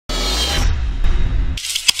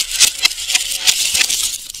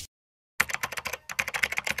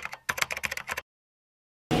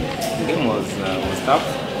was tough,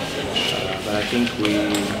 but I think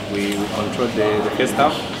we controlled the first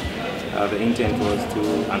half. The intent was to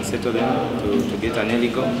unsettle them, to get an early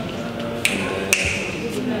goal. And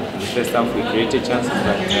in the first half we created chances,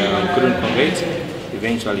 but we couldn't convert.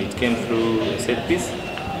 Eventually it came through a set piece.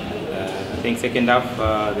 I think second half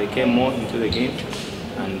they came more into the game,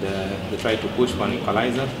 and they tried to push for an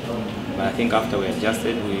equalizer. But I think after we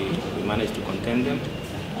adjusted, we managed to contain them.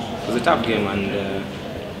 It was a tough game, and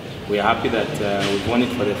we are happy that we've won it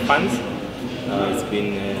for the fans. It's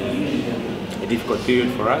been a difficult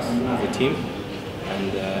period for us as a team,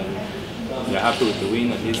 and we are happy with the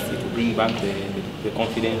win. At least to bring back the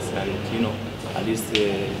confidence, and at least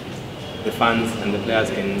the fans and the players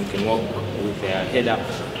can walk with their head up.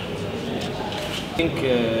 I think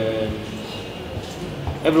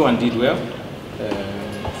everyone did well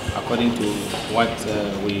according to what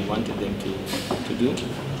we wanted them to do,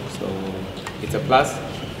 so it's a plus.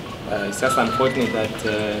 It's just unfortunate that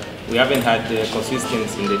we haven't had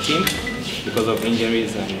consistency in the team because of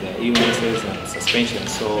injuries and illnesses and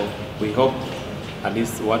suspensions. So we hope at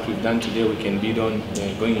least what we've done today we can build on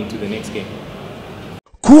going into the next game.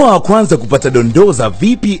 Kuwa kwanza kupata dondoo za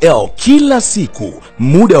VPL kila siku,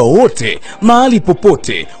 muda wote, mahali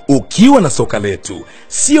popote, ukiwa na soka letu.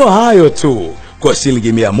 Sio hayo tu. Kwa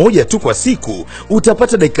shilingi 100 tu kwa siku,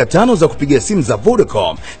 utapata dakika 5 za kupiga simu za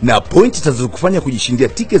Vodacom na pointi zitazokufanya kujishindia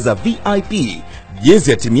tiketi za VIP,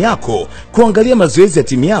 jezi ya timu yako, kuangalia mazoezi ya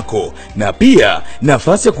timu yako, na pia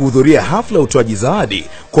nafasi ya kuhudhuria hafla ya utoaji zawadi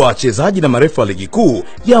kwa wachezaji na marefu wa ligi kuu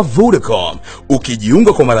ya Vodacom.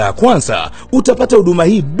 Ukijiunga kwa mara ya kwanza, utapata huduma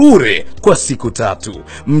hii bure kwa siku 3.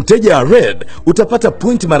 Mteja wa Red utapata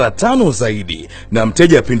pointi mara 5 zaidi, na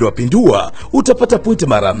mteja pindua utapata pointi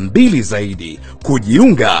mara 2 zaidi.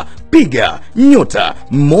 Kujiunga, piga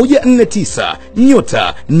 *149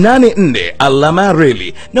 *84 alama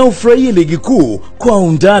reli na ufurahie ligi kuu kwa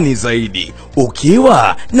undani zaidi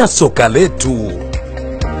ukiwa na soka letu.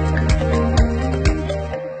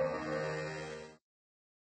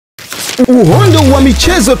 Uhondo wa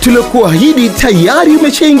michezo tuliokuahidi tayari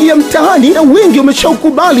umeshaingia mtaani na wengi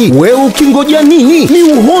wameshaukubali. Wewe ukingoja nini? Ni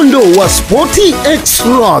uhondo wa Sporti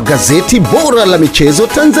Extra, gazeti bora la michezo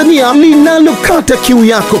Tanzania linalokata kiu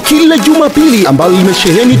yako kila Jumapili, ambalo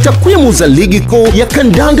limesheheni takwimu za ligi kuu ya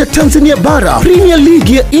kandanda Tanzania bara, Premier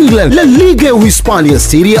League ya England, La Liga ya Uhispania,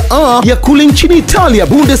 Serie A ya kule nchini Italia,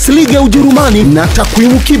 Bundesliga ya Ujerumani, na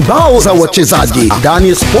takwimu kibao za wachezaji. Ndani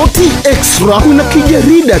ya Sporti Extra kuna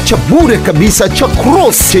kijarida cha bure kabisa cha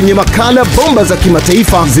Cross chenye makala bomba za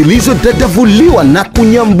kimataifa zilizodadavuliwa na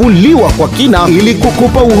kunyambuliwa kwa kina ili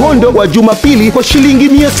kukupa uhondo wa Jumapili kwa shilingi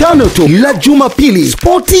 500 tu. La Jumapili,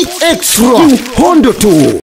 Sporti Extra, uhondo tu.